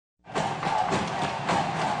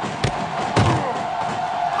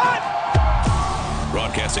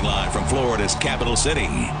Broadcasting live from Florida's capital city,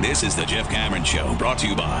 this is the Jeff Cameron Show, brought to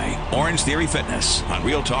you by Orange Theory Fitness on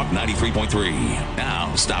Real Talk 93.3.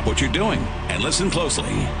 Now, stop what you're doing and listen closely.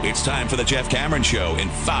 It's time for the Jeff Cameron Show in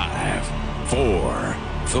 5, 4,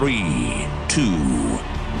 3, 2,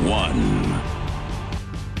 1.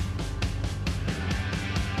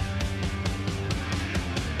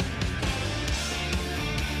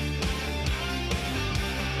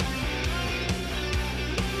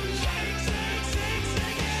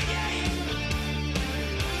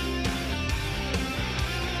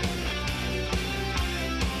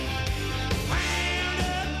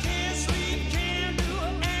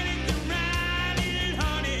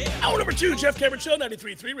 Number 2, Jeff Cameron Show,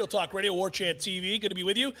 93.3 Real Talk Radio, War Chant TV. Good to be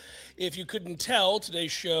with you. If you couldn't tell,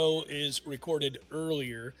 today's show is recorded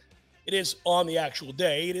earlier. It is on the actual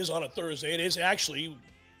day. It is on a Thursday. It is actually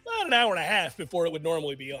about an hour and a half before it would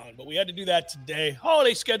normally be on. But we had to do that today.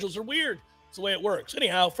 Holiday schedules are weird. It's the way it works.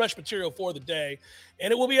 Anyhow, fresh material for the day.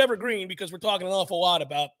 And it will be evergreen because we're talking an awful lot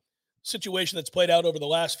about the situation that's played out over the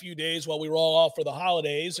last few days while we were all off for the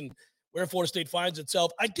holidays and where Florida State finds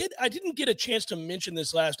itself. I didn't get a chance to mention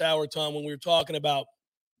this last hour, Tom, when we were talking about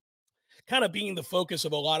kind of being the focus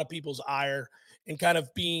of a lot of people's ire and kind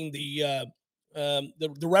of being the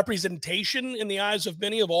representation in the eyes of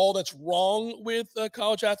many of all that's wrong with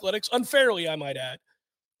college athletics. Unfairly, I might add.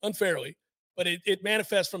 Unfairly. But it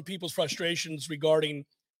manifests from people's frustrations regarding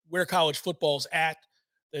where college football's at,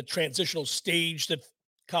 the transitional stage that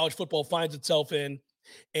college football finds itself in,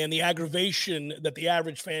 and the aggravation that the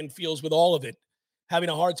average fan feels with all of it, having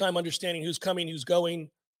a hard time understanding who's coming, who's going,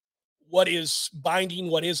 what is binding,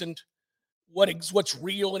 what isn't, what's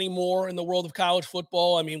real anymore in the world of college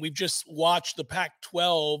football. I mean, we've just watched the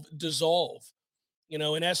Pac-12 dissolve. You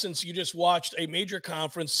know, in essence, you just watched a major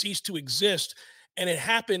conference cease to exist, and it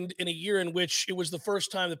happened in a year in which it was the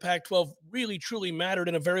first time the Pac-12 really, truly mattered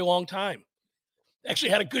in a very long time.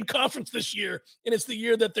 Actually had a good conference this year, and it's the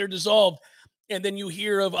year that they're dissolved. And then you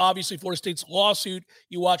hear of, obviously, Florida State's lawsuit.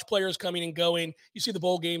 You watch players coming and going. You see the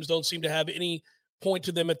bowl games don't seem to have any point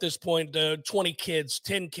to them at this point. 20 kids,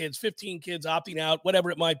 10 kids, 15 kids opting out, whatever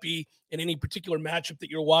it might be in any particular matchup that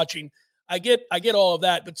you're watching. I get all of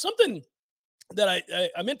that. But something that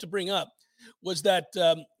I meant to bring up was that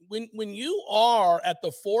when you are at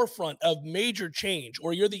the forefront of major change,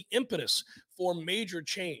 or you're the impetus for major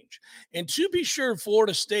change, and to be sure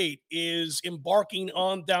Florida State is embarking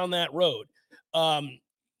on down that road,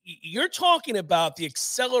 you're talking about the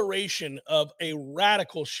acceleration of a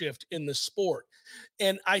radical shift in the sport.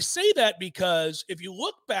 And I say that because if you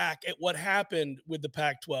look back at what happened with the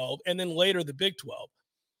Pac-12 and then later the Big 12,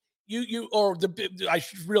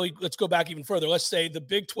 let's go back even further. Let's say the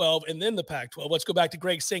Big 12 and then the Pac-12. Let's go back to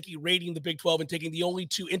Greg Sankey raiding the Big 12 and taking the only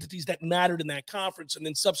two entities that mattered in that conference, and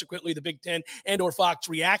then subsequently the Big 10 and or Fox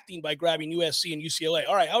reacting by grabbing USC and UCLA.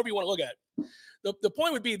 All right, however you want to look at it. The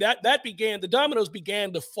point would be that the dominoes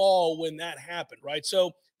began to fall when that happened, right? So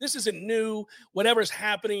this isn't new. Whatever's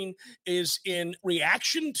happening is in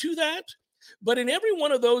reaction to that. But in every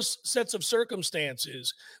one of those sets of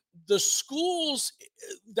circumstances, the schools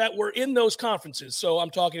that were in those conferences, so I'm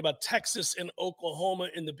talking about Texas and Oklahoma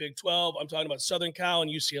in the Big 12, I'm talking about Southern Cal and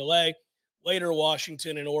UCLA, later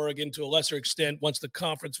Washington and Oregon to a lesser extent once the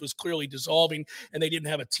conference was clearly dissolving and they didn't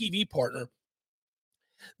have a TV partner.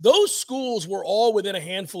 Those schools were all within a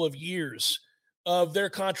handful of years of their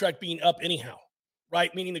contract being up anyhow,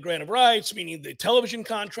 right? Meaning the grant of rights, meaning the television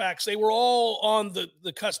contracts. They were all on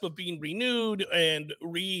the cusp of being renewed and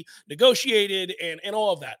renegotiated and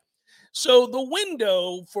all of that. So the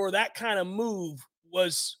window for that kind of move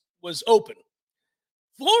was open.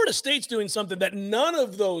 Florida State's doing something that none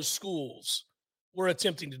of those schools were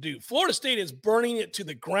attempting to do. Florida State is burning it to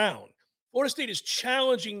the ground. Florida State is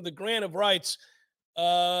challenging the grant of rights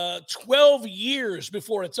 12 years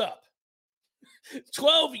before it's up.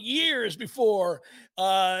 12 years before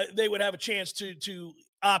they would have a chance to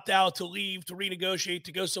opt out, to leave, to renegotiate,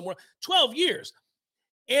 to go somewhere. 12 years.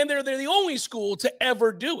 And they're the only school to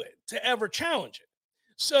ever do it, to ever challenge it.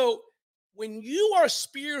 So when you are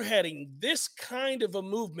spearheading this kind of a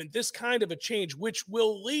movement, this kind of a change, which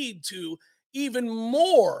will lead to even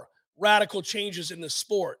more radical changes in the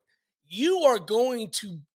sport, you are going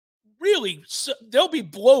to really, there'll be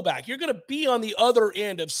blowback. You're going to be on the other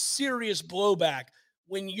end of serious blowback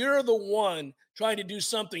when you're the one trying to do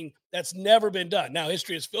something that's never been done. Now,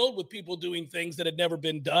 history is filled with people doing things that had never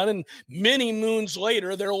been done, and many moons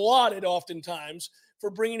later, they're lauded oftentimes for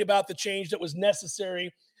bringing about the change that was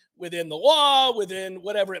necessary within the law, within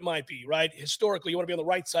whatever it might be, right? Historically, you want to be on the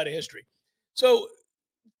right side of history. So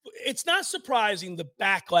it's not surprising the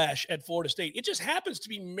backlash at Florida State. It just happens to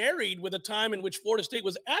be married with a time in which Florida State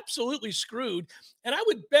was absolutely screwed. And I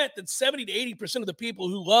would bet that 70 to 80% of the people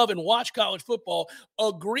who love and watch college football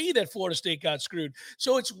agree that Florida State got screwed.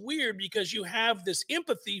 So it's weird because you have this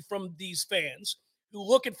empathy from these fans who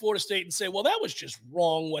look at Florida State and say, well, that was just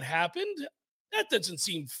wrong what happened. That doesn't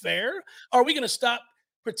seem fair. Are we going to stop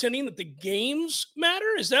pretending that the games matter?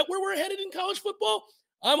 Is that where we're headed in college football?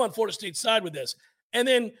 I'm on Florida State's side with this. And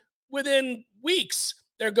then within weeks,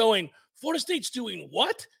 they're going, Florida State's doing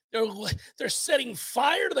what? They're setting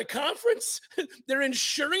fire to the conference. They're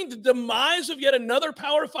ensuring the demise of yet another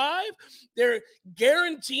Power Five. They're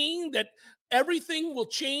guaranteeing that everything will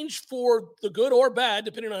change for the good or bad,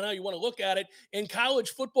 depending on how you want to look at it, in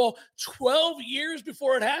college football 12 years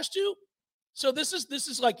before it has to. So this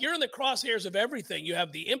is like you're in the crosshairs of everything. You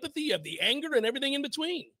have the empathy, you have the anger, and everything in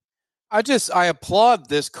between. I applaud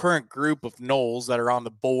this current group of Knowles that are on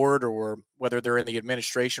the board, or whether they're in the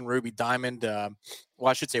administration. Ruby Diamond, well,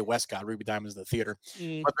 I should say Westcott. Ruby Diamond's the theater,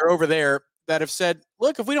 but they're over there that have said,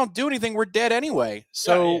 "Look, if we don't do anything, we're dead anyway.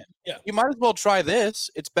 So you might as well try this.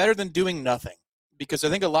 It's better than doing nothing." Because I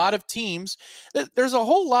think a lot of teams, there's a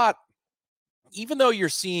whole lot. Even though you're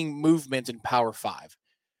seeing movement in Power Five,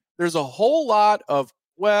 there's a whole lot of,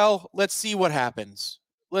 well, let's see what happens.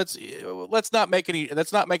 Let's not make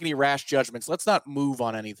any rash judgments. Let's not move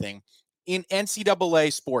on anything. In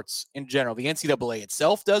NCAA sports in general, the NCAA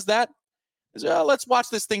itself does that. Let's watch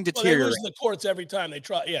this thing deteriorate. Well, they lose the courts every time they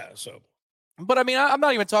try. Yeah, so. But I mean, I'm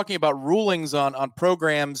not even talking about rulings on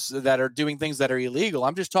programs that are doing things that are illegal.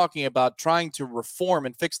 I'm just talking about trying to reform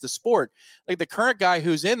and fix the sport. Like the current guy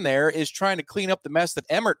who's in there is trying to clean up the mess that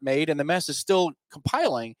Emmert made, and the mess is still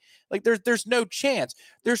compiling. Like there's no chance.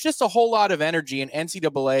 There's just a whole lot of energy in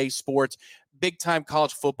NCAA sports, big time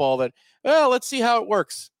college football that, well, let's see how it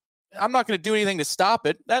works. I'm not going to do anything to stop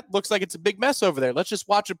it. That looks like it's a big mess over there. Let's just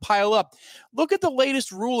watch it pile up. Look at the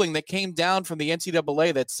latest ruling that came down from the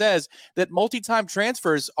NCAA that says that multi-time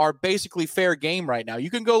transfers are basically fair game right now. You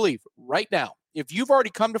can go leave right now. If you've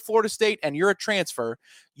already come to Florida State and you're a transfer,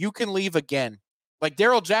 you can leave again. Like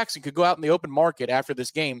Darrell Jackson could go out in the open market after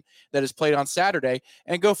this game that is played on Saturday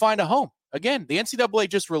and go find a home. Again, the NCAA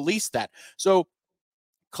just released that. So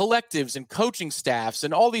collectives and coaching staffs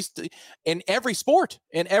and all these in every sport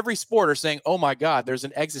are saying, oh my God, there's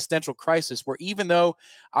an existential crisis where even though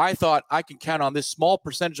I thought I can count on this small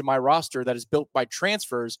percentage of my roster that is built by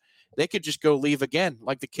transfers, they could just go leave again,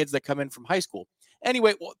 like the kids that come in from high school.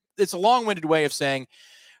 Anyway, it's a long-winded way of saying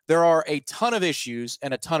there are a ton of issues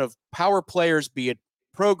and a ton of power players, be it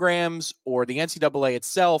programs or the NCAA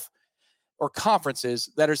itself or conferences,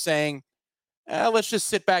 that are saying, let's just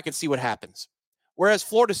sit back and see what happens. Whereas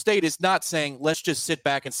Florida State is not saying, let's just sit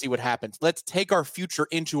back and see what happens. Let's take our future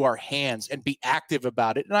into our hands and be active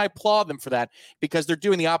about it. And I applaud them for that, because they're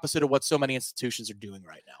doing the opposite of what so many institutions are doing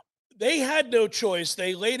right now. They had no choice.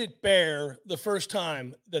 They laid it bare the first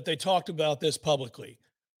time that they talked about this publicly.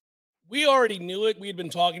 We already knew it. We had been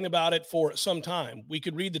talking about it for some time. We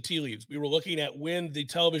could read the tea leaves. We were looking at when the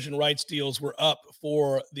television rights deals were up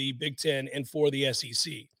for the Big Ten and for the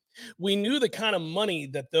SEC. We knew the kind of money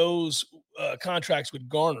that those contracts would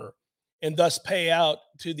garner and thus pay out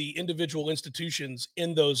to the individual institutions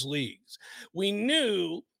in those leagues. We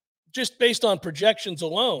knew, just based on projections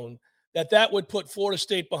alone, that would put Florida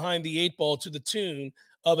State behind the eight ball to the tune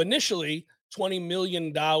of initially $20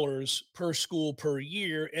 million per school per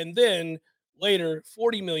year, and then later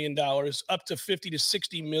 $40 million, up to $50 to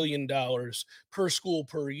 $60 million per school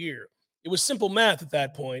per year. It was simple math at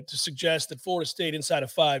that point to suggest that Florida State inside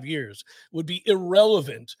of 5 years would be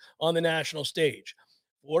irrelevant on the national stage.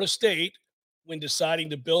 Florida State, when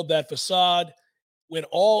deciding to build that facade, went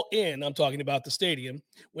all in, I'm talking about the stadium,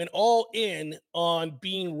 went all in on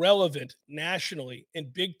being relevant nationally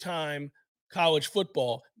in big time college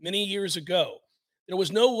football many years ago. There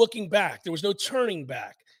was no looking back. There was no turning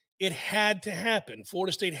back. It had to happen.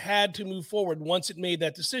 Florida State had to move forward once it made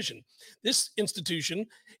that decision. This institution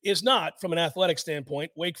is not, from an athletic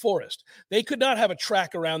standpoint, Wake Forest. They could not have a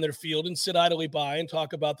track around their field and sit idly by and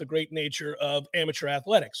talk about the great nature of amateur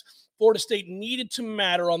athletics. Florida State needed to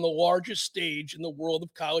matter on the largest stage in the world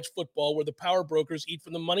of college football, where the power brokers eat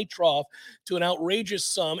from the money trough to an outrageous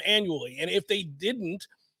sum annually. And if they didn't,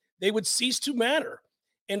 they would cease to matter.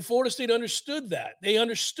 And Florida State understood that. They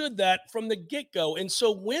understood that from the get-go. And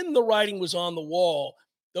so when the writing was on the wall,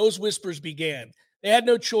 those whispers began. They had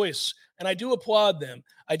no choice, and I do applaud them.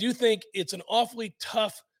 I do think it's an awfully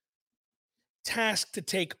tough task to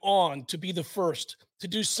take on, to be the first, to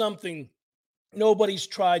do something nobody's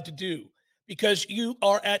tried to do, because you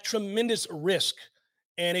are at tremendous risk,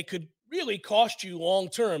 and it could really cost you long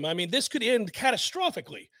term. I mean, this could end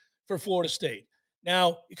catastrophically for Florida State.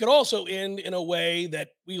 Now, it could also end in a way that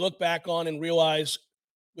we look back on and realize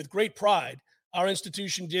with great pride our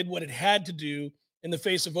institution did what it had to do in the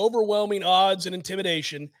face of overwhelming odds and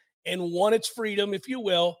intimidation and won its freedom, if you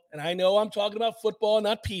will. And I know I'm talking about football,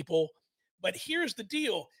 not people, but here's the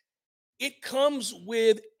deal. It comes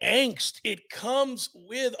with angst. It comes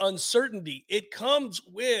with uncertainty. It comes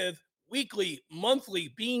with weekly,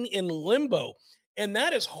 monthly being in limbo. And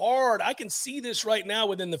that is hard. I can see this right now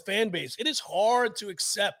within the fan base. It is hard to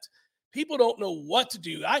accept. People don't know what to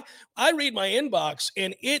do. I read my inbox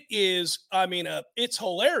and it is, it's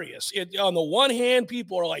hilarious. On the one hand,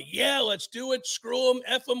 people are like, yeah, let's do it. Screw them,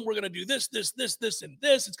 F them. We're going to do this, this, this, this, and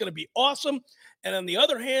this. It's going to be awesome. And on the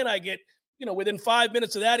other hand, I get, within 5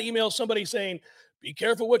 minutes of that email, somebody saying, be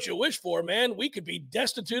careful what you wish for, man. We could be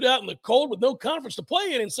destitute out in the cold with no conference to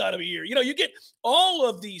play in inside of a year. You get all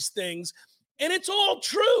of these things, and it's all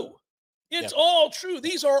true. It's all true.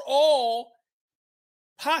 These are all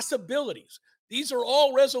possibilities. These are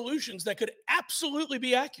all resolutions that could absolutely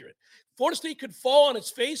be accurate. Florida State could fall on its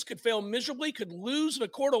face, could fail miserably, could lose in a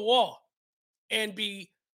court of law, and be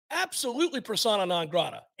absolutely persona non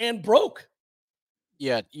grata and broke.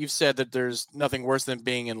 Yeah, you've said that there's nothing worse than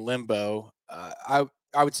being in limbo. I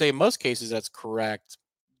would say in most cases that's correct.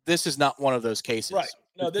 This is not one of those cases. Right.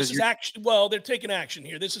 No, this is action. Well, they're taking action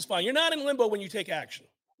here. This is fine. You're not in limbo when you take action.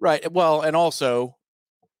 Right. Well, and also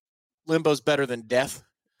limbo's better than death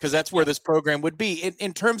because that's where this program would be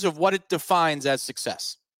in terms of what it defines as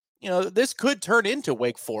success. This could turn into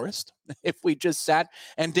Wake Forest if we just sat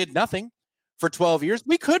and did nothing for 12 years.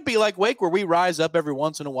 We could be like Wake, where we rise up every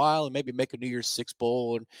once in a while and maybe make a New Year's Six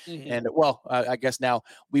bowl. I guess now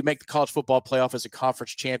we make the college football playoff as a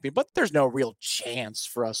conference champion, but there's no real chance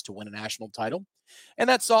for us to win a national title. And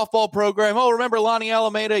that softball program, remember Lonnie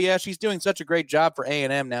Alameda? Yeah, she's doing such a great job for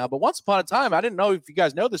A&M now. But once upon a time, I didn't know if you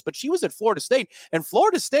guys know this, but she was at Florida State. And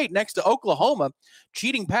Florida State, next to Oklahoma,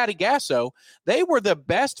 cheating Patty Gasso, they were the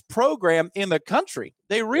best program in the country.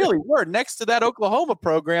 They really were. Next to that Oklahoma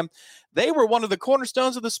program, they were one of the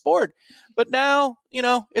cornerstones of the sport. But now,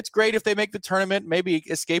 it's great if they make the tournament, maybe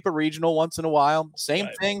escape a regional once in a while. Same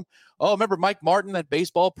thing. Oh, remember Mike Martin, that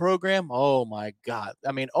baseball program? Oh, my God.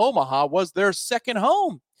 I mean, Omaha was their second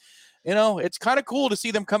home. It's kind of cool to see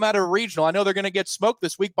them come out of a regional. I know they're going to get smoked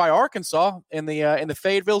this week by Arkansas in the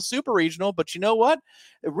Fayetteville Super Regional, but you know what?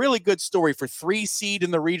 A really good story for 3 seed in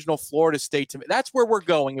the regional Florida State. To me, that's where we're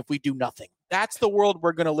going if we do nothing. That's the world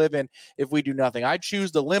we're going to live in if we do nothing. I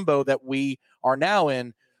choose the limbo that we are now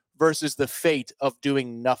in versus the fate of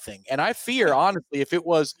doing nothing. And I fear, honestly, if it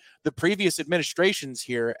was the previous administrations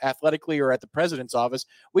here, athletically or at the president's office,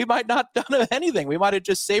 we might not have done anything. We might have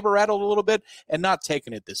just saber-rattled a little bit and not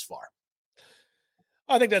taken it this far.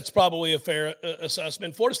 I think that's probably a fair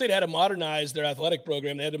assessment. Florida State had to modernize their athletic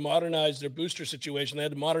program. They had to modernize their booster situation. They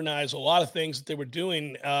had to modernize a lot of things that they were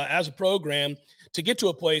doing as a program to get to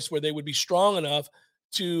a place where they would be strong enough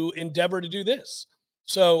to endeavor to do this.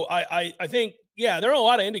 So I think, there are a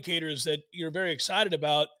lot of indicators that you're very excited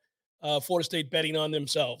about Florida State betting on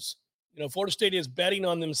themselves. Florida State is betting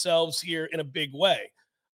on themselves here in a big way.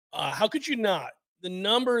 How could you not? The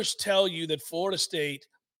numbers tell you that Florida State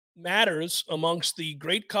matters amongst the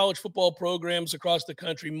great college football programs across the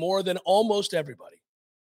country more than almost everybody.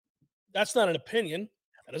 That's not an opinion.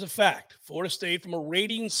 That is a fact. Florida State, from a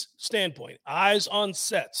ratings standpoint, eyes on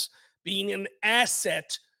sets, being an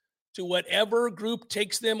asset to whatever group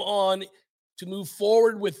takes them on to move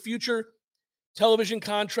forward with future television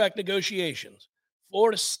contract negotiations.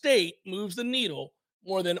 Florida State moves the needle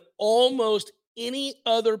more than almost any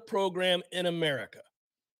other program in America.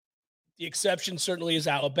 The exception certainly is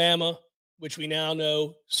Alabama, which we now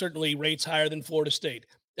know certainly rates higher than Florida State.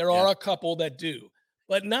 There are a couple that do,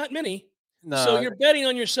 but not many. No. So you're betting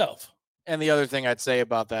on yourself. And the other thing I'd say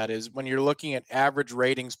about that is when you're looking at average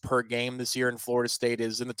ratings per game this year in Florida State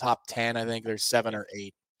is in the top 10. I think there's 7 or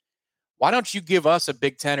 8. Why don't you give us a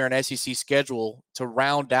Big Ten or an SEC schedule to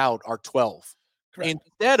round out our 12? Correct.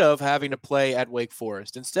 Instead of having to play at Wake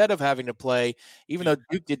Forest, instead of having to play, even though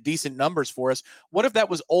Duke did decent numbers for us, what if that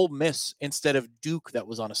was Ole Miss instead of Duke that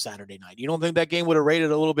was on a Saturday night? You don't think that game would have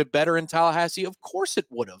rated a little bit better in Tallahassee? Of course it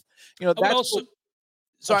would have. That's also.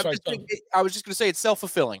 I was just going to say it's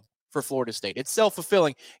self-fulfilling for Florida State. It's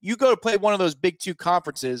self-fulfilling. You go to play one of those Big 2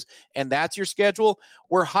 conferences, and that's your schedule.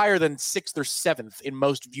 We're higher than 6th or 7th in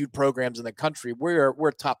most viewed programs in the country.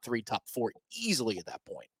 We're top 3, top 4 easily at that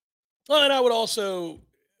point. Well, and I would also,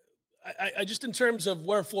 I just in terms of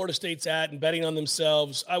where Florida State's at and betting on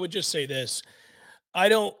themselves, I would just say this. I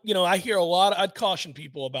don't, I hear a lot. I'd caution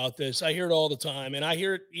people about this. I hear it all the time. And I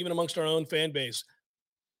hear it even amongst our own fan base.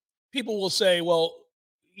 People will say, well,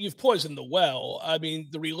 you've poisoned the well. I mean,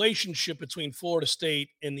 the relationship between Florida State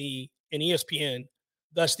and ESPN,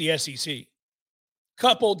 thus the SEC,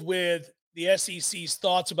 coupled with the SEC's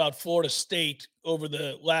thoughts about Florida State over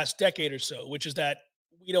the last decade or so, which is that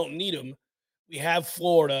we don't need them. We have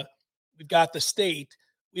Florida. We've got the state.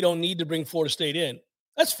 We don't need to bring Florida State in.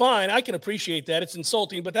 That's fine. I can appreciate that. It's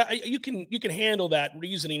insulting, but that you can handle that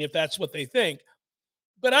reasoning if that's what they think.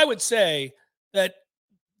 But I would say that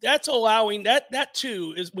that's allowing that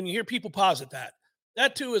too is when you hear people posit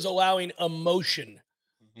that too is allowing emotion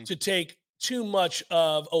to take too much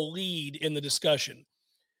of a lead in the discussion.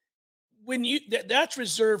 When that's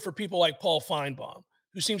reserved for people like Paul Feinbaum,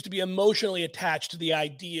 who seems to be emotionally attached to the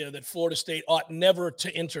idea that Florida State ought never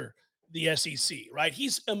to enter the SEC, right?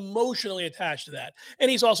 He's emotionally attached to that.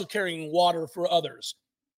 And he's also carrying water for others.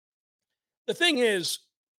 The thing is,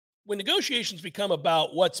 when negotiations become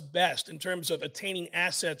about what's best in terms of attaining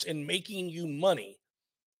assets and making you money,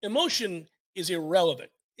 emotion is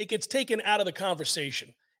irrelevant. It gets taken out of the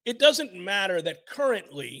conversation. It doesn't matter that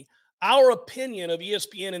currently our opinion of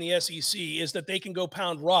ESPN and the SEC is that they can go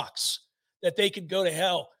pound rocks, that they could go to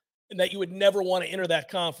hell, and that you would never want to enter that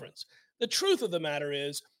conference. The truth of the matter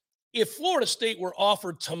is, if Florida State were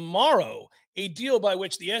offered tomorrow a deal by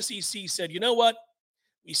which the SEC said, you know what,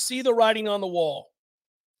 we see the writing on the wall.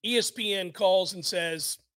 ESPN calls and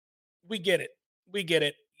says, we get it. We get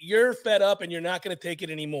it. You're fed up and you're not going to take it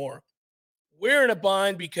anymore. We're in a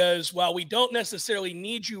bind because while we don't necessarily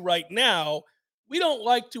need you right now, we don't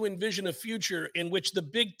like to envision a future in which the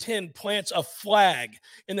Big Ten plants a flag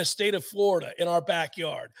in the state of Florida in our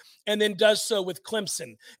backyard and then does so with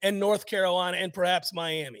Clemson and North Carolina and perhaps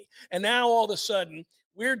Miami. And now all of a sudden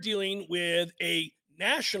we're dealing with a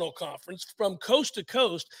national conference from coast to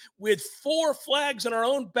coast with 4 flags in our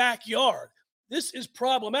own backyard. This is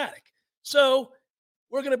problematic. So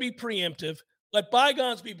we're going to be preemptive. Let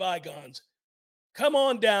bygones be bygones. Come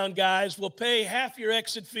on down, guys. We'll pay half your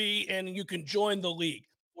exit fee and you can join the league.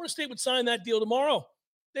 Florida State would sign that deal tomorrow.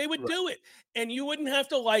 They would do it. And you wouldn't have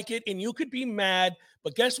to like it and you could be mad.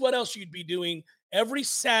 But guess what else you'd be doing every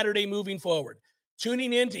Saturday moving forward?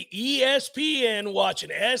 Tuning in to ESPN,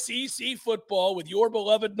 watching SEC football with your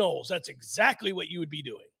beloved Knowles. That's exactly what you would be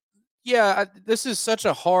doing. Yeah, this is such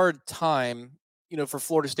a hard time, for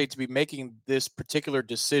Florida State to be making this particular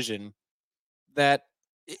decision that,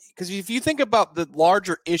 because if you think about the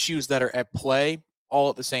larger issues that are at play all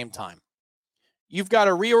at the same time, you've got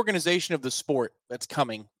a reorganization of the sport that's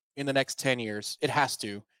coming in the next 10 years. It has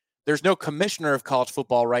to. There's no commissioner of college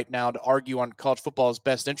football right now to argue on college football's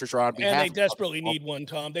best interest or on behalf. And they desperately need one,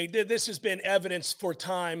 Tom. This has been evidence for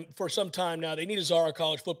some time now. They need a czar of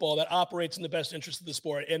college football that operates in the best interest of the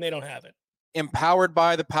sport, and they don't have it. Empowered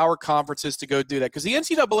by the power conferences to go do that, because the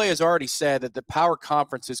NCAA has already said that the power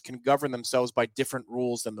conferences can govern themselves by different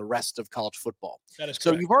rules than the rest of college football. That is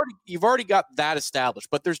correct. So you've already got that established,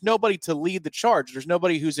 but there's nobody to lead the charge. There's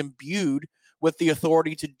nobody who's imbued with the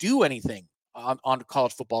authority to do anything on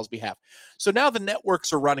college football's behalf. So now the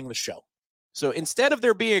networks are running the show. So instead of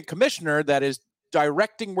there being a commissioner that is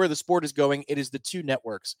directing where the sport is going, it is the 2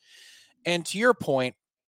 networks. And to your point,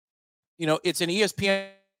 it's an ESPN's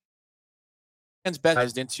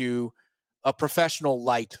best into a professional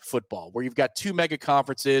light football where you've got 2 mega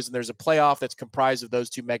conferences and there's a playoff that's comprised of those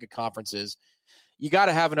 2 mega conferences. You got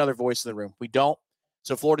to have another voice in the room. We don't.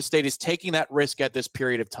 So Florida State is taking that risk at this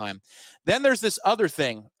period of time. Then there's this other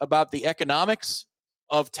thing about the economics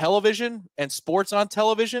of television and sports on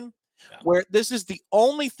television, where this is the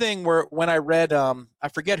only thing where when I read, I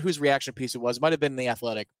forget whose reaction piece it was, it might have been The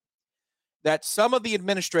Athletic, that some of the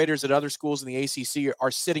administrators at other schools in the ACC are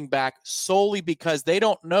sitting back solely because they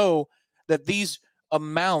don't know that these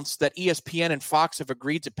amounts that ESPN and Fox have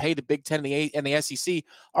agreed to pay the Big Ten and the SEC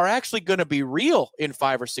are actually going to be real in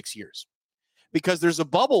 5 or 6 years. Because there's a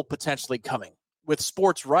bubble potentially coming with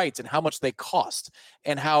sports rights and how much they cost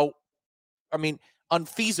and how,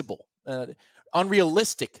 unfeasible,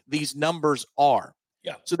 unrealistic these numbers are.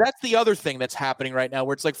 Yeah. So that's the other thing that's happening right now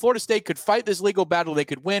where it's like Florida State could fight this legal battle. They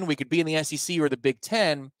could win. We could be in the SEC or the Big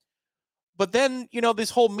Ten. But then, this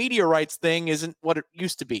whole media rights thing isn't what it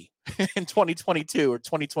used to be in 2022 or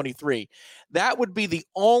 2023. That would be the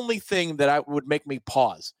only thing that would make me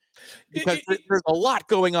pause. Because there's a lot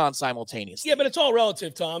going on simultaneously. Yeah, but it's all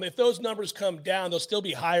relative, Tom. If those numbers come down, they'll still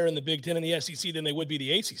be higher in the Big Ten and the SEC than they would be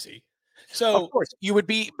the ACC. So, of course, you would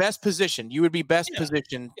be best positioned. You would be best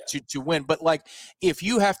positioned to win. But, if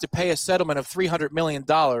you have to pay a settlement of $300 million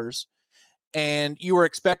and you were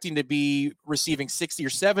expecting to be receiving 60 or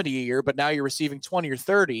 70 a year, but now you're receiving 20 or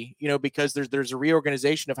 30, because there's a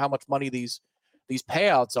reorganization of how much money these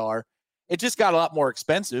payouts are. It just got a lot more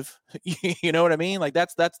expensive. You know what I mean? Like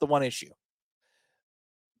that's the one issue.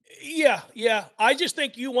 Yeah. I just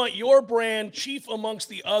think you want your brand chief amongst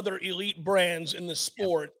the other elite brands in the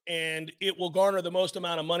sport, and it will garner the most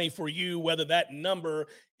amount of money for you, whether that number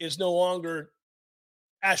is no longer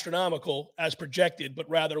astronomical as projected, but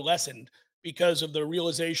rather lessened because of the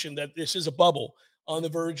realization that this is a bubble on the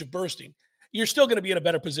verge of bursting. You're still going to be in a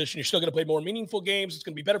better position. You're still going to play more meaningful games. It's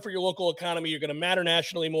going to be better for your local economy. You're going to matter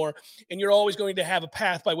nationally more. And you're always going to have a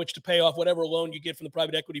path by which to pay off whatever loan you get from the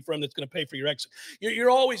private equity firm that's going to pay for your exit. You're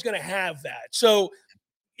always going to have that. So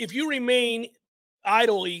if you remain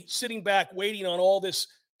idly sitting back, waiting on all this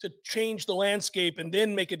to change the landscape and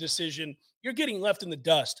then make a decision, you're getting left in the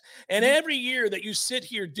dust. And every year that you sit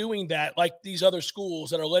here doing that, like these other schools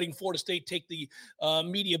that are letting Florida State take the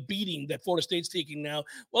media beating that Florida State's taking now,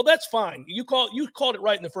 well, that's fine. You called it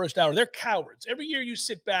right in the first hour. They're cowards. Every year you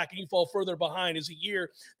sit back and you fall further behind is a year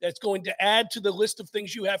that's going to add to the list of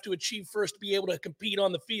things you have to achieve first to be able to compete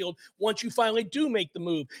on the field once you finally do make the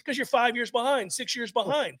move, because you're 5 years behind, 6 years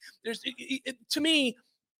behind. To me,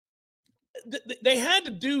 they had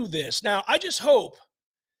to do this. Now, I just hope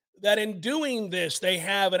that in doing this, they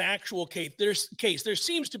have an actual case. There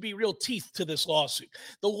seems to be real teeth to this lawsuit.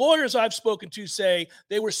 The lawyers I've spoken to say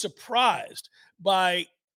they were surprised by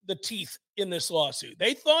the teeth in this lawsuit.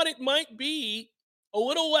 They thought it might be a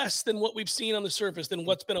little less than what we've seen on the surface, than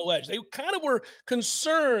what's been alleged. They kind of were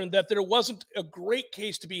concerned that there wasn't a great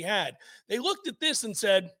case to be had. They looked at this and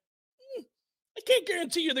said, I can't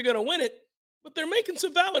guarantee you they're going to win it, but they're making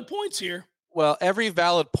some valid points here. Well, every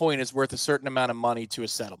valid point is worth a certain amount of money to a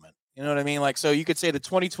settlement. You know what I mean? Like, so you could say the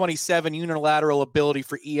 2027 unilateral ability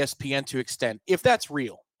for ESPN to extend, if that's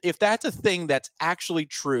real, if that's a thing that's actually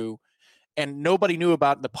true and nobody knew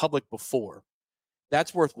about in the public before,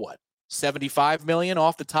 that's worth what? 75 million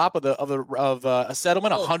off the top of a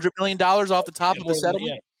settlement, $100 million off the top of the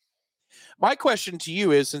settlement. My question to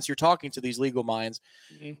you is, since you're talking to these legal minds,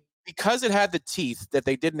 because it had the teeth that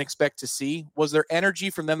they didn't expect to see, was there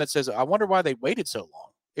energy from them that says, I wonder why they waited so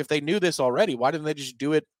long? If they knew this already, why didn't they just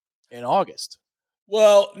do it in August?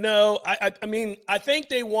 Well, no, I mean, I think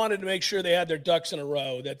they wanted to make sure they had their ducks in a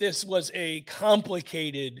row, that this was a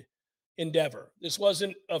complicated endeavor. This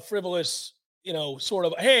wasn't a frivolous, sort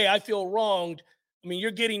of, hey, I feel wronged. I mean,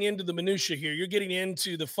 you're getting into the minutia here. You're getting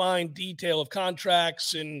into the fine detail of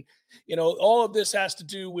contracts, and, all of this has to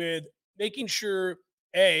do with making sure,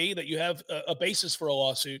 A, that you have a basis for a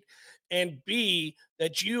lawsuit, and B,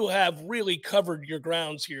 that you have really covered your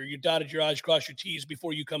grounds here. You dotted your I's, crossed your T's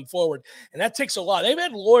before you come forward. And that takes a lot. They've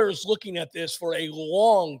had lawyers looking at this for a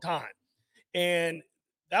long time. And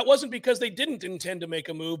that wasn't because they didn't intend to make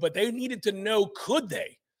a move, but they needed to know, could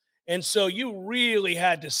they? And so you really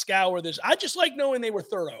had to scour this. I just like knowing they were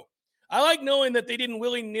thorough. I like knowing that they didn't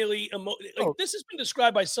willy-nilly this has been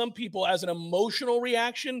described by some people as an emotional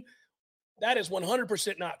reaction. That is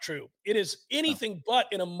 100% not true. It is anything but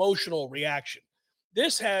an emotional reaction.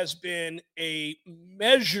 This has been a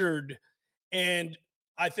measured and,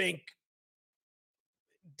 I think,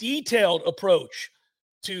 detailed approach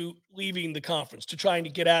to leaving the conference, to trying to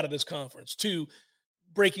get out of this conference, to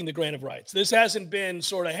breaking the grant of rights. This hasn't been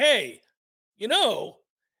sort of, hey,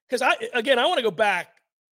 because I want to go back.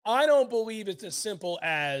 I don't believe it's as simple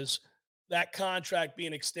as that contract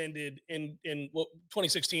being extended in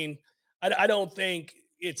 2016. I don't think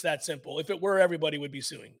it's that simple. If it were, everybody would be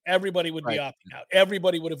suing. Everybody would be opting out.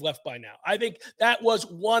 Everybody would have left by now. I think that was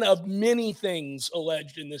one of many things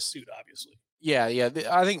alleged in this suit, obviously. Yeah.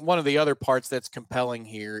 I think one of the other parts that's compelling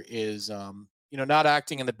here is, not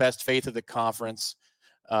acting in the best faith of the conference.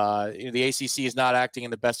 The ACC is not acting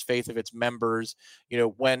in the best faith of its members.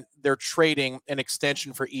 When they're trading an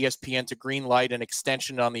extension for ESPN to greenlight an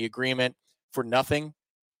extension on the agreement for nothing.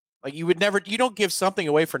 Like, you don't give something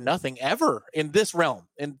away for nothing ever in this realm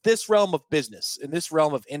of business, in this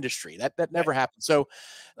realm of industry. That never happens. So,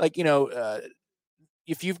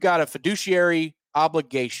 if you've got a fiduciary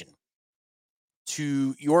obligation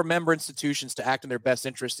to your member institutions to act in their best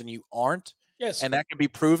interest and you aren't, yes, and that can be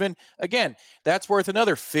proven, again, that's worth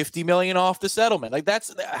another $50 million off the settlement. Like,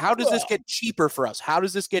 how does this get cheaper for us? How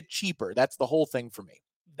does this get cheaper? That's the whole thing for me.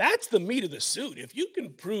 That's the meat of the suit. If you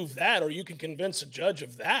can prove that, or you can convince a judge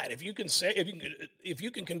of that, if you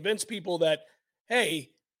can convince people that, hey,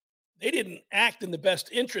 they didn't act in the best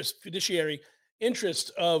fiduciary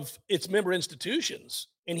interest of its member institutions,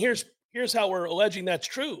 and here's how we're alleging that's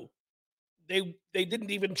true. They didn't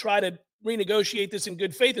even try to renegotiate this in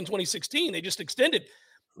good faith in 2016. They just extended.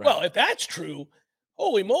 Right. Well, if that's true,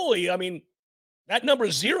 holy moly. I mean, that number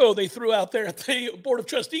 0 they threw out there at the Board of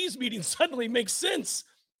Trustees meeting suddenly makes sense.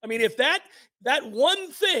 I mean, if that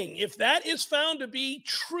one thing, if that is found to be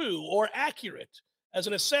true or accurate as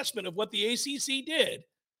an assessment of what the ACC did,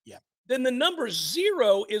 Yeah. then the number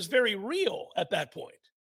 0 is very real at that point.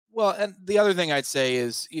 Well, and the other thing I'd say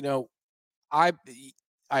is, I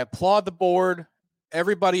applaud the board.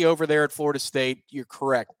 Everybody over there at Florida State, you're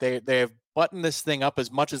correct. They have buttoned this thing up as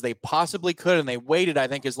much as they possibly could, and they waited, I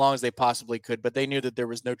think, as long as they possibly could, but they knew that there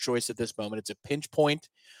was no choice at this moment. It's a pinch point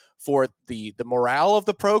for the morale of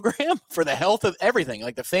the program, for the health of everything,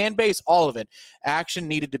 like the fan base, all of it. Action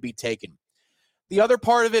needed to be taken. The other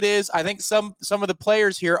part of it is, I think some of the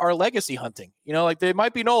players here are legacy hunting. Like they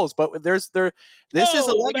might be Knowles, but this is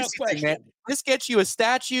a legacy thing, man. This gets you a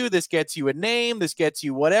statue. This gets you a name. This gets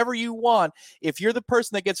you whatever you want. If you're the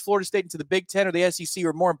person that gets Florida State into the Big Ten or the SEC,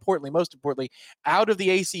 or most importantly, out of the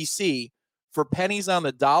ACC for pennies on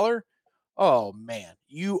the dollar, oh man,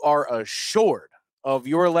 you are assured of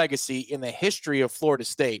your legacy in the history of Florida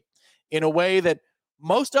State in a way that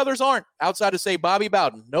most others aren't, outside of, say, Bobby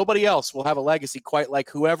Bowden. Nobody else will have a legacy quite like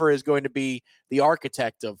whoever is going to be the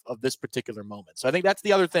architect of this particular moment. So I think that's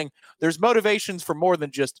the other thing. There's motivations for more than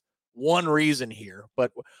just one reason here,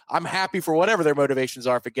 but I'm happy for whatever their motivations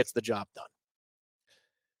are if it gets the job done.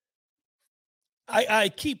 I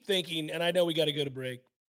keep thinking, and I know we got to go to break,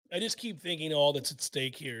 I just keep thinking all that's at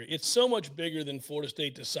stake here. It's so much bigger than Florida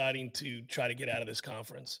State deciding to try to get out of this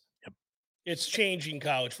conference. It's changing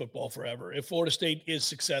college football forever. If Florida State is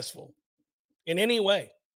successful in any way,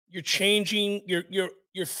 you're changing,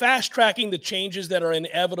 you're fast tracking the changes that are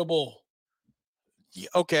inevitable.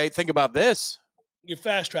 Okay, think about this. You're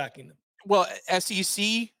fast tracking them. Well,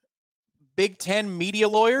 SEC, Big Ten media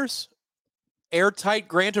lawyers, airtight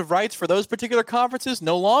grant of rights for those particular conferences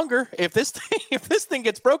no longer. If this thing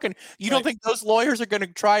gets broken, you don't think those lawyers are going to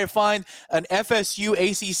try to find an FSU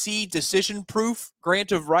ACC decision proof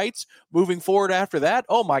grant of rights moving forward after that?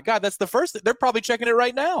 Oh my God, that's the first. They're probably checking it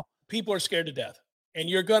right now. People are scared to death, and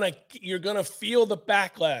you're gonna feel the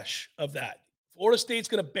backlash of that. Florida State's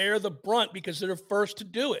gonna bear the brunt because they're first to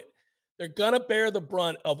do it. They're gonna bear the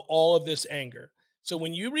brunt of all of this anger. So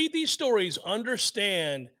when you read these stories,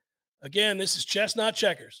 understand. Again, this is chess, not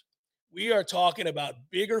checkers. We are talking about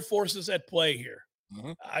bigger forces at play here.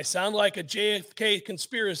 Mm-hmm. I sound like a JFK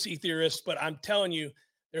conspiracy theorist, but I'm telling you,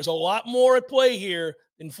 there's a lot more at play here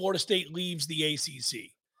than Florida State leaves the ACC.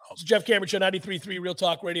 It's Jeff Cameron Show, 93.3 Real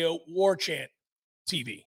Talk Radio, War Chant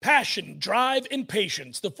TV. Passion, drive, and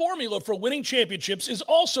patience. The formula for winning championships is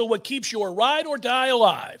also what keeps your ride or die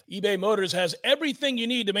alive. eBay Motors has everything you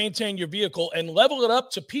need to maintain your vehicle and level it up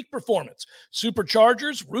to peak performance.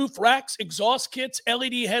 Superchargers, roof racks, exhaust kits,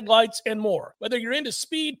 LED headlights, and more. Whether you're into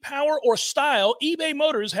speed, power, or style, eBay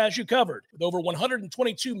Motors has you covered. With over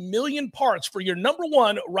 122 million parts for your number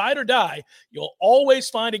one ride or die, you'll always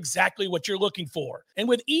find exactly what you're looking for. And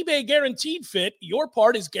with eBay Guaranteed Fit, your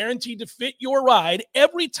part is guaranteed to fit your ride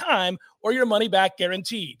every time, or your money back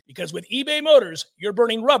guaranteed. Because with eBay Motors, you're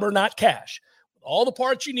burning rubber, not cash. With all the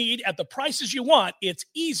parts you need at the prices you want, it's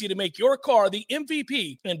easy to make your car the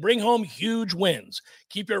MVP and bring home huge wins.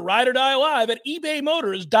 Keep your ride or die alive at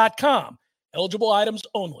ebaymotors.com. Eligible items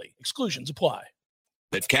only. Exclusions apply.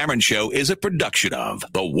 The Cameron Show is a production of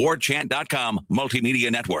the warchant.com multimedia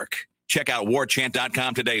network. Check out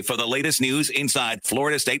warchant.com today for the latest news inside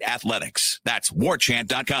Florida State athletics. That's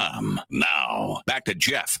warchant.com. Now, back to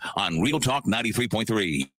Jeff on Real Talk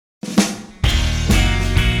 93.3.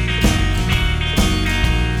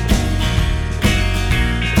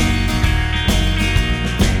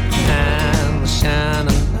 And the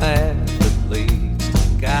shining path that leads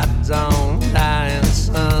to God's own dying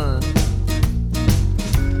sun,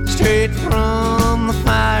 straight from the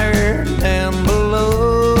fire down below.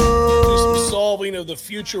 Solving of the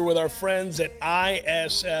future with our friends at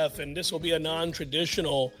ISF, and this will be a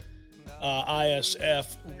non-traditional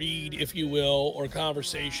ISF read, if you will, or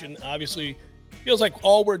conversation. Obviously, feels like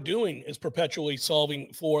all we're doing is perpetually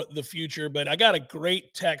solving for the future, but I got a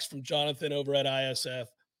great text from Jonathan over at ISF,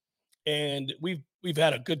 and we've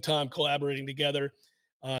had a good time collaborating together.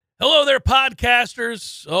 Hello there,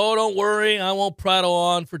 podcasters. Oh, don't worry. I won't prattle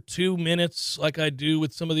on for 2 minutes like I do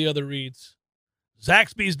with some of the other reads.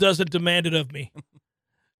 Zaxby's doesn't demand it of me.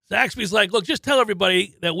 Zaxby's like, look, just tell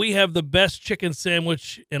everybody that we have the best chicken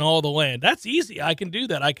sandwich in all the land. That's easy. I can do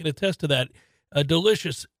that. I can attest to that. A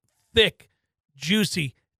delicious, thick,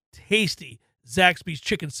 juicy, tasty Zaxby's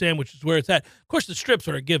chicken sandwich is where it's at. Of course, the strips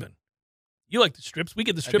are a given. You like the strips. We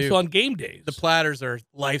get the strips on game days. The platters are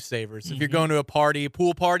lifesavers. Mm-hmm. If you're going to a party, a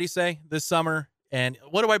pool party, say, this summer, and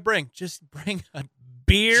what do I bring? Just bring a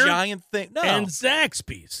beer giant thing. No. and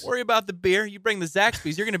Zaxby's. Worry about the beer. You bring the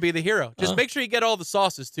Zaxby's, you're going to be the hero. Just make sure you get all the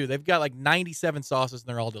sauces, too. They've got like 97 sauces, and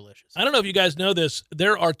they're all delicious. I don't know if you guys know this.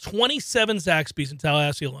 There are 27 Zaxby's in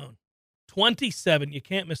Tallahassee alone. 27. You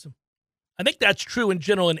can't miss them. I think that's true in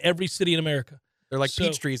general in every city in America. They're like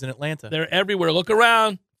peach trees in Atlanta. They're everywhere. Look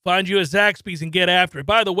around. Find you a Zaxby's and get after it.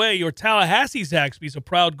 By the way, your Tallahassee Zaxby's a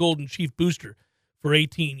proud Golden Chief booster for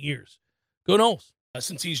 18 years. Go Noles.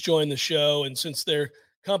 Since he's joined the show and since their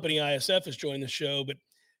company ISF has joined the show, but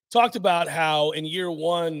talked about how in year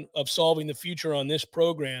one of solving the future on this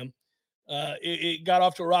program, it got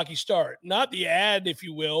off to a rocky start. Not the ad, if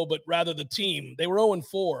you will, but rather the team. They were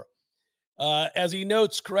 0-4. As he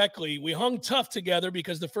notes correctly, we hung tough together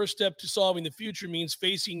because the first step to solving the future means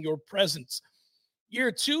facing your presence. Year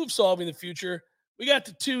two of solving the future, we got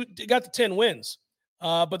to 10 wins,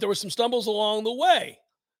 but there were some stumbles along the way,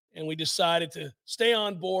 and we decided to stay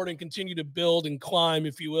on board and continue to build and climb,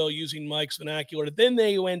 if you will, using Mike's vernacular. Then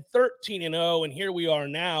they went 13-0, and here we are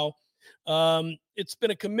now. It's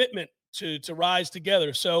been a commitment to rise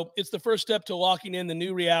together. So it's the first step to locking in the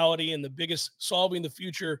new reality, and the biggest solving the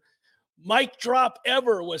future mic drop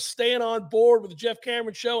ever was staying on board with the Jeff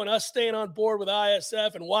Cameron Show and us staying on board with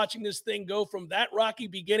ISF and watching this thing go from that rocky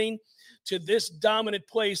beginning to this dominant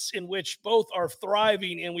place in which both are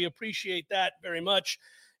thriving, and we appreciate that very much.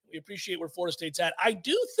 We appreciate where Florida State's at. I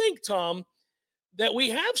do think, Tom, that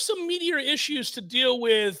we have some meteor issues to deal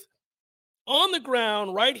with on the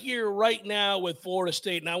ground right here, right now with Florida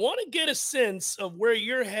State, and I want to get a sense of where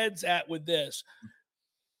your head's at with this.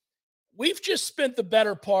 We've just spent the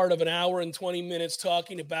better part of an hour and 20 minutes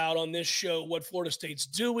talking about on this show what Florida State's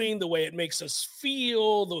doing, the way it makes us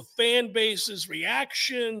feel, the fan base's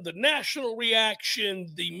reaction, the national reaction,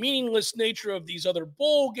 the meaningless nature of these other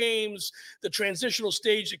bowl games, the transitional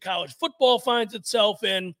stage that college football finds itself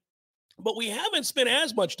in. But we haven't spent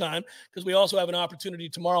as much time because we also have an opportunity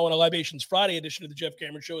tomorrow on a Libations Friday edition of the Jeff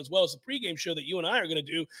Cameron Show, as well as the pregame show that you and I are going to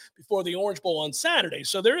do before the Orange Bowl on Saturday.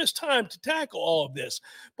 So there is time to tackle all of this.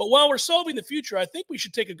 But while we're solving the future, I think we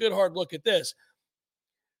should take a good hard look at this.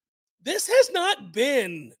 This has not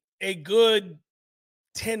been a good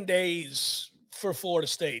 10 days for Florida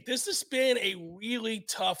State. This has been a really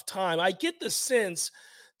tough time. I get the sense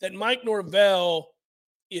that Mike Norvell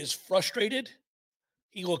is frustrated.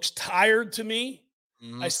 He looks tired to me.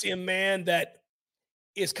 I see a man that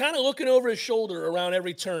is kind of looking over his shoulder around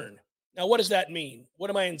every turn. Now, what does that mean? What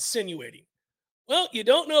am I insinuating? Well, you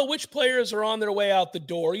don't know which players are on their way out the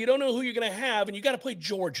door. You don't know who you're going to have, and you got to play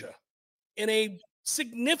Georgia in a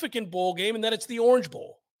significant bowl game, and that it's the Orange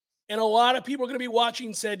Bowl. And a lot of people are going to be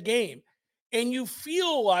watching said game. And you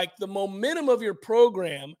feel like the momentum of your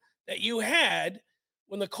program that you had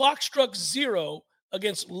when the clock struck 0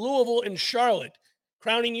 against Louisville and Charlotte,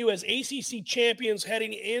 crowning you as ACC champions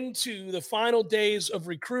heading into the final days of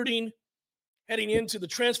recruiting, heading into the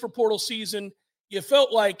transfer portal season. You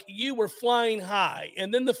felt like you were flying high.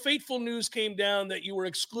 And then the fateful news came down that you were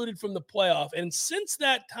excluded from the playoff. And since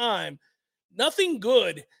that time, nothing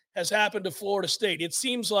good has happened to Florida State. It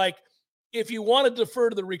seems like if you want to defer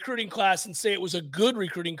to the recruiting class and say it was a good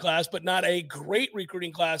recruiting class, but not a great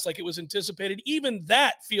recruiting class like it was anticipated, even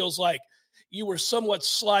that feels like you were somewhat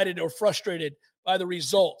slighted or frustrated by the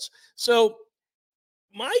results. So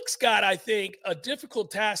Mike's got, I think, a difficult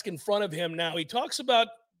task in front of him now. He talks about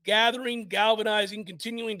gathering, galvanizing,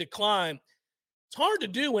 continuing to climb. It's hard to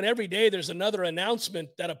do when every day there's another announcement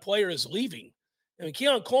that a player is leaving. I mean,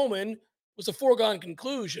 Keon Coleman was a foregone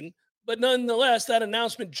conclusion, but nonetheless, that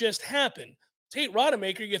announcement just happened. Tate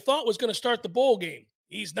Rodemaker, you thought was going to start the bowl game.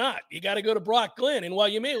 He's not. You got to go to Brock Glenn. And while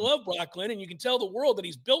you may love Brock Glenn and you can tell the world that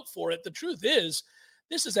he's built for it, the truth is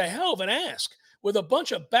this is a hell of an ask with a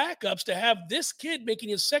bunch of backups to have this kid making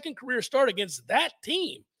his second career start against that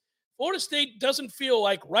team. Florida State doesn't feel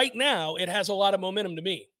like right now it has a lot of momentum to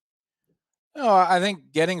me. No, I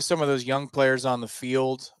think getting some of those young players on the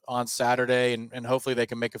field on Saturday and hopefully they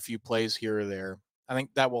can make a few plays here or there. I think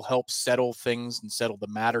that will help settle things and settle the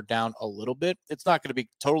matter down a little bit. It's not going to be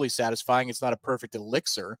totally satisfying. It's not a perfect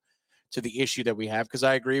elixir to the issue that we have, because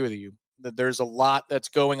I agree with you that there's a lot that's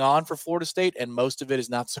going on for Florida State and most of it is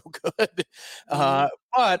not so good.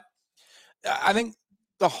 But I think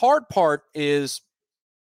the hard part is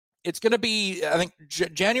it's going to be, I think,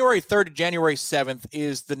 January 3rd to January 7th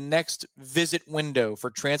is the next visit window for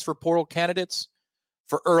transfer portal candidates,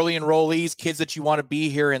 for early enrollees, kids that you want to be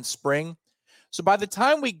here in spring. So by the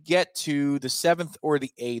time we get to the 7th or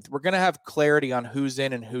the 8th, we're going to have clarity on who's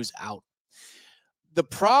in and who's out. The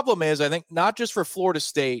problem is, I think, not just for Florida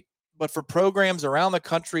State, but for programs around the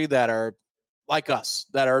country that are like us,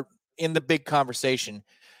 that are in the big conversation,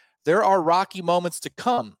 there are rocky moments to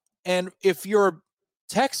come. And if you're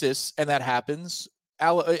Texas and that happens,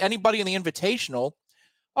 anybody in the Invitational,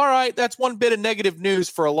 all right, that's one bit of negative news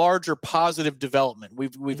for a larger positive development.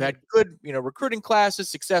 We've had good, recruiting classes,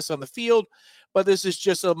 success on the field, but this is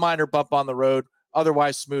just a minor bump on the road.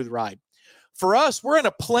 Otherwise, smooth ride. For us, we're in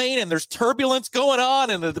a plane and there's turbulence going on,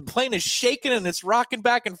 and the plane is shaking and it's rocking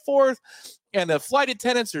back and forth, and the flight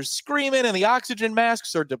attendants are screaming and the oxygen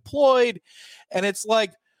masks are deployed, and it's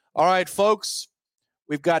like, all right, folks,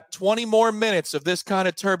 we've got 20 more minutes of this kind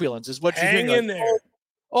of turbulence is what you're hearing. Hang in there.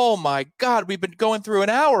 Oh my God, we've been going through an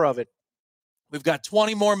hour of it. We've got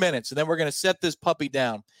 20 more minutes, and then we're going to set this puppy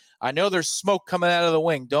down. I know there's smoke coming out of the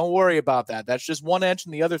wing. Don't worry about that. That's just one inch,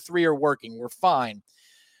 and the other three are working. We're fine.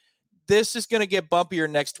 This is going to get bumpier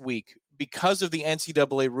next week because of the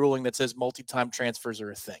NCAA ruling that says multi-time transfers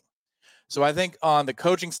are a thing. So I think on the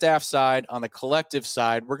coaching staff side, on the collective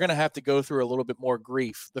side, we're going to have to go through a little bit more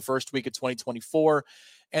grief the first week of 2024.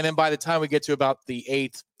 And then by the time we get to about the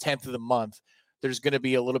 8th, 10th of the month, there's going to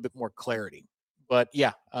be a little bit more clarity. But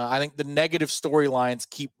yeah, I think the negative storylines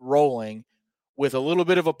keep rolling with a little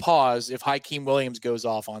bit of a pause if Hakeem Williams goes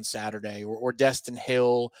off on Saturday, or Destin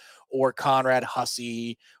Hill, or Conrad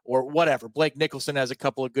Hussey, or whatever. Blake Nicholson has a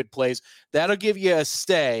couple of good plays. That'll give you a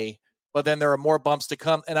stay, but then there are more bumps to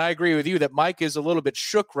come. And I agree with you that Mike is a little bit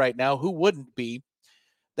shook right now. Who wouldn't be?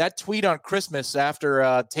 That tweet on Christmas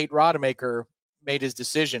after Tate Rodemaker made his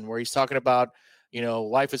decision, where he's talking about,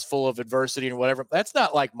 life is full of adversity and whatever. That's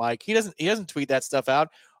not like Mike. He doesn't tweet that stuff out.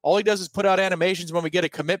 All he does is put out animations when we get a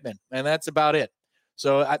commitment, and that's about it.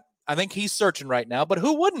 So I think he's searching right now, but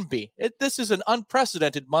who wouldn't be? This is an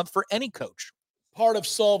unprecedented month for any coach. Part of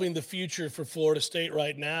solving the future for Florida State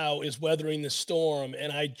right now is weathering the storm.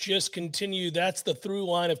 And I just continue, that's the through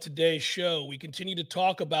line of today's show. We continue to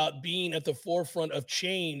talk about being at the forefront of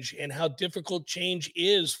change and how difficult change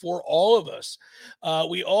is for all of us.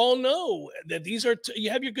 We all know that these are, you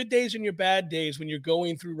have your good days and your bad days when you're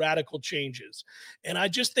going through radical changes. And I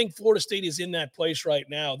just think Florida State is in that place right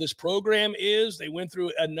now. This program they went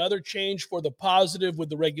through another change for the positive with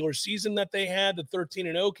the regular season that they had, the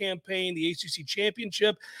 13-0 campaign, the ACC championship,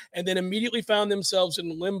 and then immediately found themselves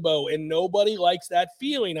in limbo, and nobody likes that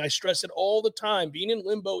feeling. I stress it all the time. Being in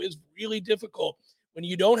limbo is really difficult when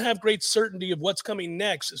you don't have great certainty of what's coming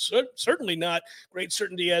next. It's certainly not great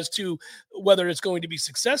certainty as to whether it's going to be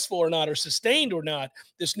successful or not, or sustained or not,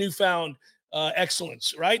 this newfound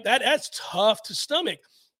excellence, right? That's tough to stomach.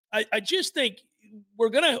 I just think we're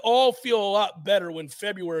going to all feel a lot better when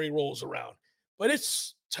February rolls around, but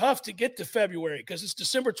it's tough to get to February because it's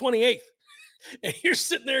December 28th. And you're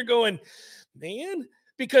sitting there going, man,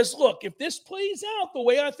 because look, if this plays out the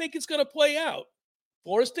way I think it's going to play out,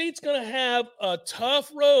 Florida State's going to have a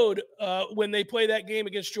tough road when they play that game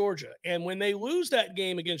against Georgia. And when they lose that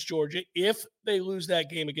game against Georgia, if they lose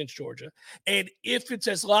that game against Georgia, and if it's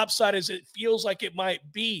as lopsided as it feels like it might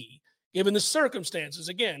be, given the circumstances,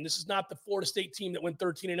 again, this is not the Florida State team that went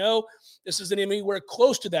 13-0. This isn't anywhere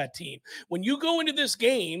close to that team. When you go into this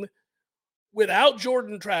game without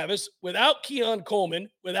Jordan Travis, without Keon Coleman,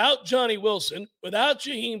 without Johnny Wilson, without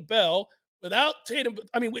Jaheim Bell, without Tatum,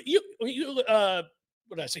 what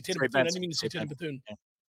did I say? Tatum Bethune. I didn't mean to say Tatum Bethune. Yeah.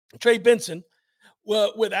 Trey Benson.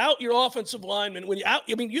 Well, without your offensive lineman, when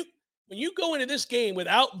you go into this game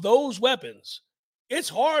without those weapons, it's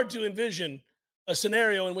hard to envision a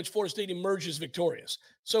scenario in which Florida State emerges victorious.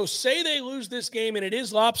 So say they lose this game and it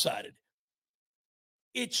is lopsided.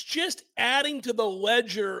 It's just adding to the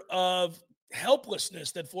ledger of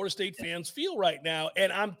helplessness that Florida State fans feel right now.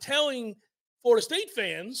 And I'm telling Florida State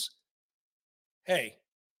fans, hey,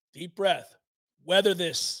 deep breath, weather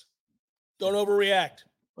this, don't overreact.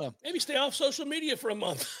 Well, maybe stay off social media for a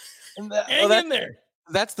month. Hang in there.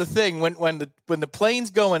 That's the thing. When the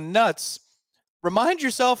plane's going nuts, remind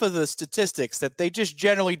yourself of the statistics that they just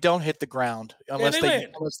generally don't hit the ground unless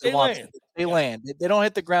they land. They land. They don't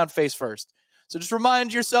hit the ground face first. So just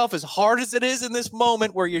remind yourself, as hard as it is in this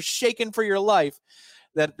moment where you're shaking for your life,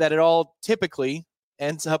 that it all typically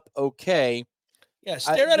ends up okay. Yeah,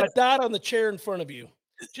 stare at a dot on the chair in front of you.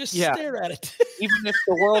 Just stare at it. Even if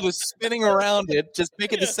the world is spinning around it, just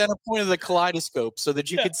make it the center point of the kaleidoscope so that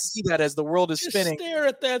you can see that as the world is spinning. Stare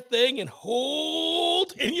at that thing and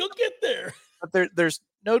hold, and you'll get there. But there's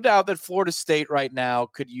no doubt that Florida State right now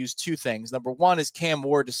could use two things. Number one is Cam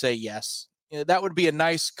Ward to say yes. That would be a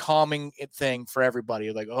nice calming thing for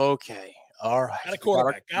everybody. Like, okay, all right. Got a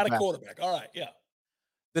quarterback. All right, yeah.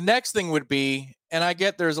 The next thing would be, and I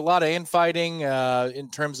get there's a lot of infighting in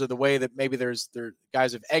terms of the way that maybe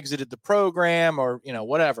guys have exited the program or,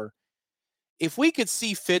 whatever. if we could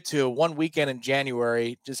see fit to one weekend in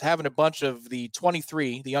January, just having a bunch of the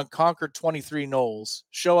unconquered 23 Knowles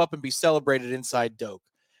show up and be celebrated inside Doak,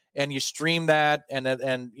 and you stream that,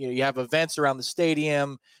 and you have events around the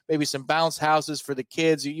stadium, maybe some bounce houses for the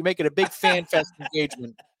kids. You make it a big fan fest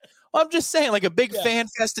engagement. Well, I'm just saying, like a big fan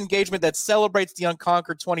fest engagement that celebrates the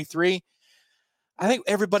unconquered 23. I think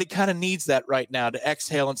everybody kind of needs that right now to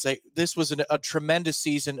exhale and say, this was a tremendous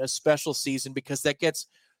season, a special season, because that gets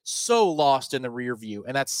so lost in the rear view.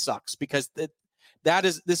 And that sucks, because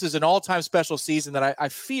this is an all-time special season that I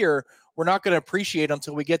fear we're not going to appreciate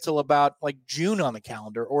until we get till about like June on the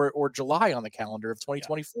calendar or July on the calendar of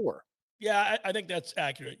 2024. Yeah, I think that's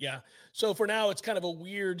accurate. Yeah. So for now, it's kind of a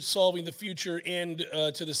weird solving the future end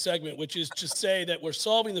to the segment, which is to say that we're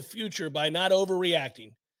solving the future by not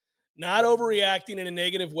overreacting in a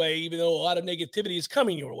negative way, even though a lot of negativity is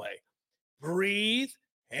coming your way. Breathe,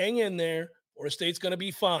 hang in there. Florida State's going to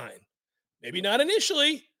be fine. Maybe not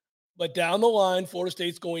initially, but down the line, Florida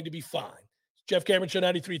State's going to be fine. Jeff Cameron Show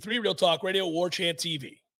 93.3, Real Talk Radio, War Chant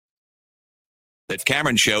TV. The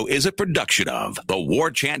Cameron Show is a production of the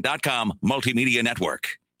WarChant.com Multimedia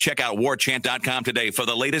Network. Check out WarChant.com today for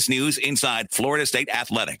the latest news inside Florida State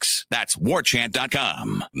athletics. That's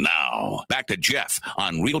WarChant.com. Now, back to Jeff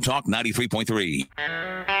on Real Talk 93.3.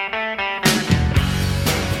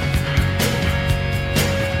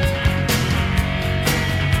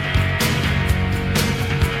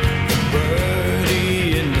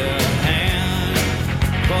 Birdie in the hand,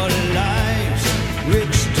 for life's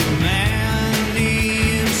rich demand,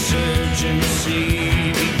 the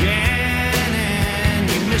insurgency began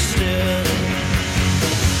and you missed it.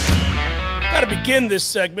 Got to begin this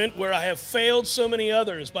segment where I have failed so many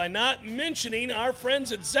others by not mentioning our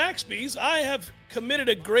friends at Zaxby's. I have committed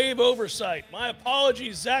a grave oversight. My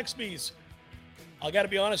apologies, Zaxby's. I got to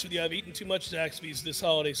be honest with you, I've eaten too much Zaxby's this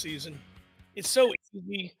holiday season. It's so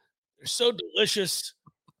easy. They're so delicious.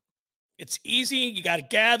 It's easy. You got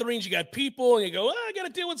gatherings, you got people, and you go, I got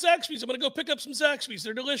to deal with Zaxby's. I'm going to go pick up some Zaxby's.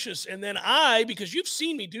 They're delicious. And then because you've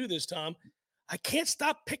seen me do this, Tom, I can't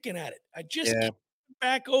stop picking at it. I just keep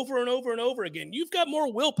back over and over and over again. You've got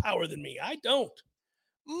more willpower than me. I don't.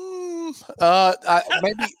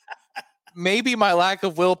 Maybe my lack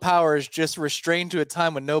of willpower is just restrained to a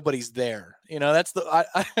time when nobody's there. You know, that's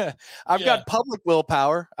I've got public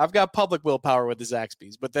willpower. I've got public willpower with the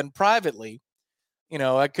Zaxby's, but then privately, you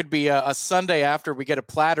know, it could be a Sunday after we get a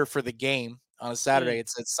platter for the game on a Saturday.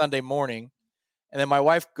 It's Sunday morning. And then my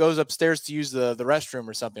wife goes upstairs to use the restroom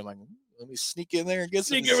or something. I'm like, let me sneak in there and get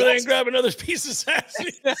sneak over there and grab another piece of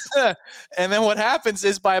Zaxby's. And then what happens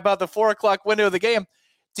is by about the 4:00 window of the game,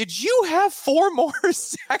 did you have 4 more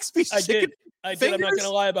Zaxby's? I did. I'm not going to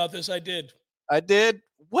lie about this. I did.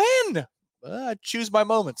 When? I choose my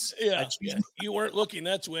moments. Yeah. You weren't looking.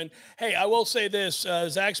 That's when. Hey, I will say this.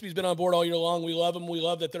 Zaxby's been on board all year long. We love them. We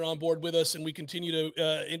love that they're on board with us, and we continue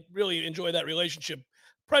to really enjoy that relationship,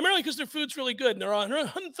 primarily because their food's really good. And they're on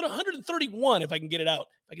 131, if I can get it out.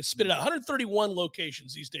 If I can spit it out. 131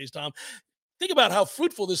 locations these days, Tom. Think about how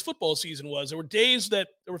fruitful this football season was. There were days that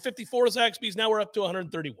there were 54 Zaxby's. Now we're up to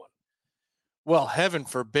 131. Well, heaven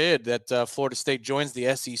forbid that Florida State joins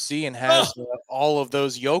the SEC and has all of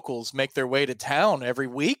those yokels make their way to town every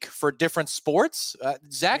week for different sports.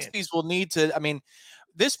 Zaxby's will need to, I mean,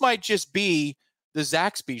 this might just be the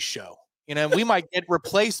Zaxby's show. You know, we might get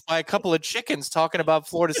replaced by a couple of chickens talking about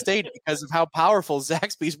Florida State because of how powerful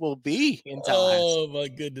Zaxby's will be in Tallahassee. Oh, my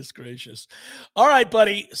goodness gracious. All right,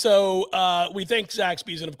 buddy. So we thank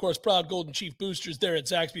Zaxby's and, of course, proud Golden Chief boosters there at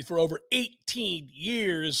Zaxby's for over 18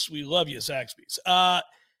 years. We love you, Zaxby's.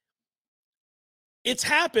 It's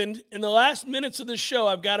happened in the last minutes of this show.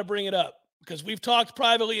 I've got to bring it up because we've talked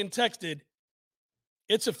privately and texted.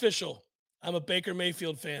 It's official. I'm a Baker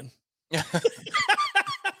Mayfield fan.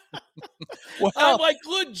 Well, I'm like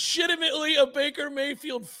legitimately a Baker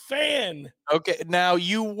Mayfield fan. Okay, now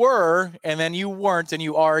you were, and then you weren't, and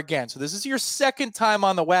you are again. So this is your second time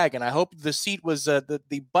on the wagon. I hope the seat was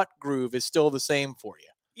the butt groove is still the same for you.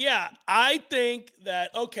 Yeah, I think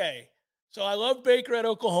that, okay, so I love Baker at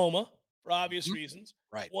Oklahoma for obvious reasons.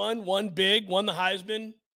 Right. Won big, won the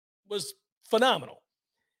Heisman, was phenomenal.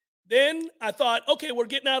 Then I thought, okay, we're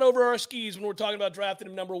getting out over our skis when we're talking about drafting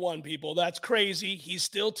him number 1, people. That's crazy. He's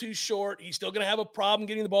still too short. He's still going to have a problem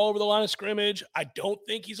getting the ball over the line of scrimmage. I don't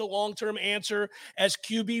think he's a long-term answer as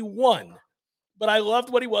QB1, but I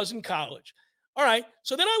loved what he was in college. All right,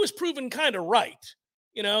 so then I was proven kind of right.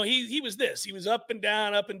 You know, he was this. He was up and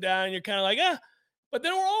down, up and down. You're kind of like, But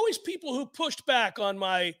there were always people who pushed back on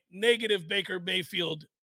my negative Baker Mayfield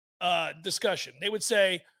discussion. They would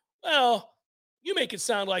say, well, you make it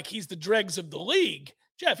sound like he's the dregs of the league,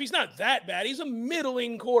 Jeff, he's not that bad. He's a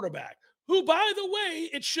middling quarterback who, by the way,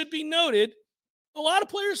 it should be noted, a lot of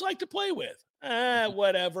players like to play with.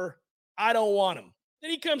 Whatever. I don't want him.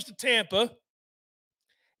 Then he comes to Tampa,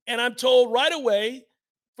 and I'm told right away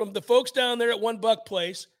from the folks down there at One Buck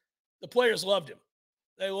Place, the players loved him.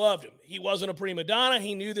 They loved him. He wasn't a prima donna.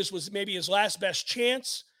 He knew this was maybe his last best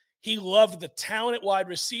chance. He loved the talent at wide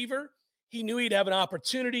receiver. He knew he'd have an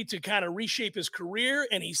opportunity to kind of reshape his career,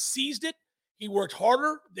 and he seized it. He worked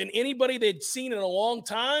harder than anybody they'd seen in a long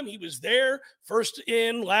time. He was there, first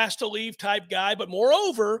in, last to leave type guy. But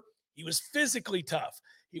moreover, he was physically tough.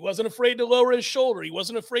 He wasn't afraid to lower his shoulder. He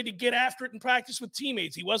wasn't afraid to get after it in practice with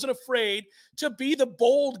teammates. He wasn't afraid to be the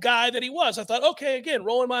bold guy that he was. I thought, okay, again,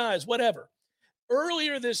 rolling my eyes, whatever.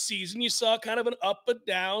 Earlier this season, you saw kind of an up and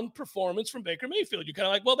down performance from Baker Mayfield. You're kind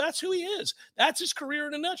of like, well, that's who he is. That's his career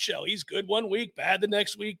in a nutshell. He's good one week, bad the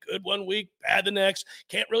next week, good one week, bad the next.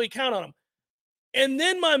 Can't really count on him. And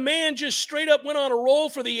then my man just straight up went on a roll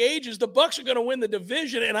for the ages. The Bucs are going to win the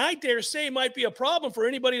division, and I dare say might be a problem for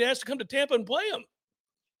anybody that has to come to Tampa and play him.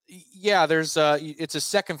 Yeah, it's a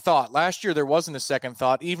second thought. Last year, there wasn't a second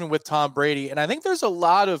thought, even with Tom Brady. And I think there's a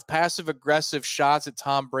lot of passive-aggressive shots at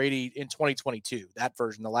Tom Brady in 2022, that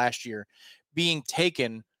version, the last year, being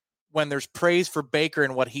taken when there's praise for Baker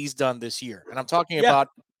and what he's done this year. And I'm talking about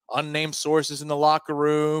unnamed sources in the locker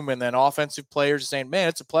room and then offensive players saying, man,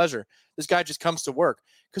 it's a pleasure. This guy just comes to work.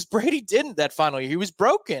 Because Brady didn't that final year. He was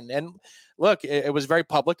broken. And look, it was very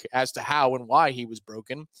public as to how and why he was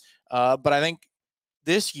broken. But I think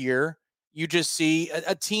this year, you just see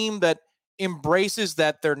a team that embraces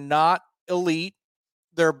that they're not elite.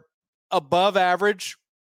 They're above average,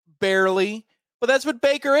 barely. But that's what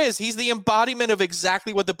Baker is. He's the embodiment of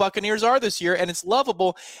exactly what the Buccaneers are this year, and it's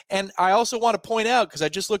lovable. And I also want to point out, because I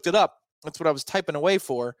just looked it up, that's what I was typing away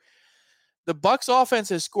for, the Bucs offense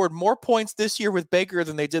has scored more points this year with Baker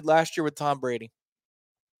than they did last year with Tom Brady.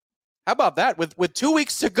 How about that? With 2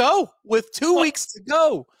 weeks to go. With 2 weeks to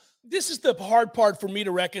go. This is the hard part for me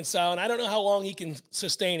to reconcile, and I don't know how long he can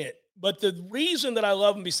sustain it. But the reason that I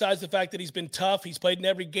love him, besides the fact that he's been tough, he's played in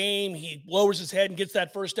every game, he lowers his head and gets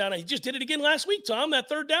that first down. He just did it again last week, Tom, that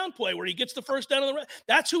third down play where he gets the first down on the right.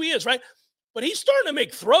 That's who he is, right? But he's starting to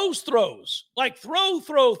make throws. Like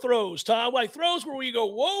throws, Tom. Like throws where we go,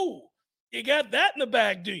 whoa, you got that in the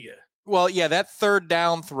bag, do you? Well, yeah, that third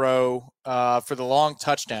down throw for the long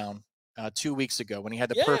touchdown 2 weeks ago when he had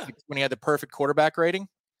the perfect quarterback rating.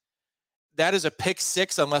 That is a pick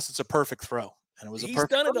six unless it's a perfect throw. And it was He's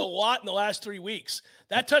done it a lot in the last 3 weeks.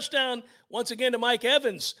 That touchdown, once again, to Mike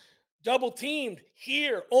Evans, double teamed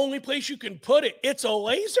here. Only place you can put it. It's a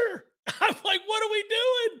laser. I'm like, what are we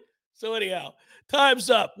doing? So anyhow, time's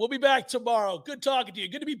up. We'll be back tomorrow. Good talking to you.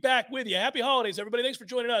 Good to be back with you. Happy holidays, everybody. Thanks for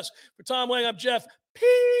joining us. For Tom Lang, I'm Jeff.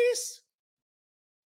 Peace.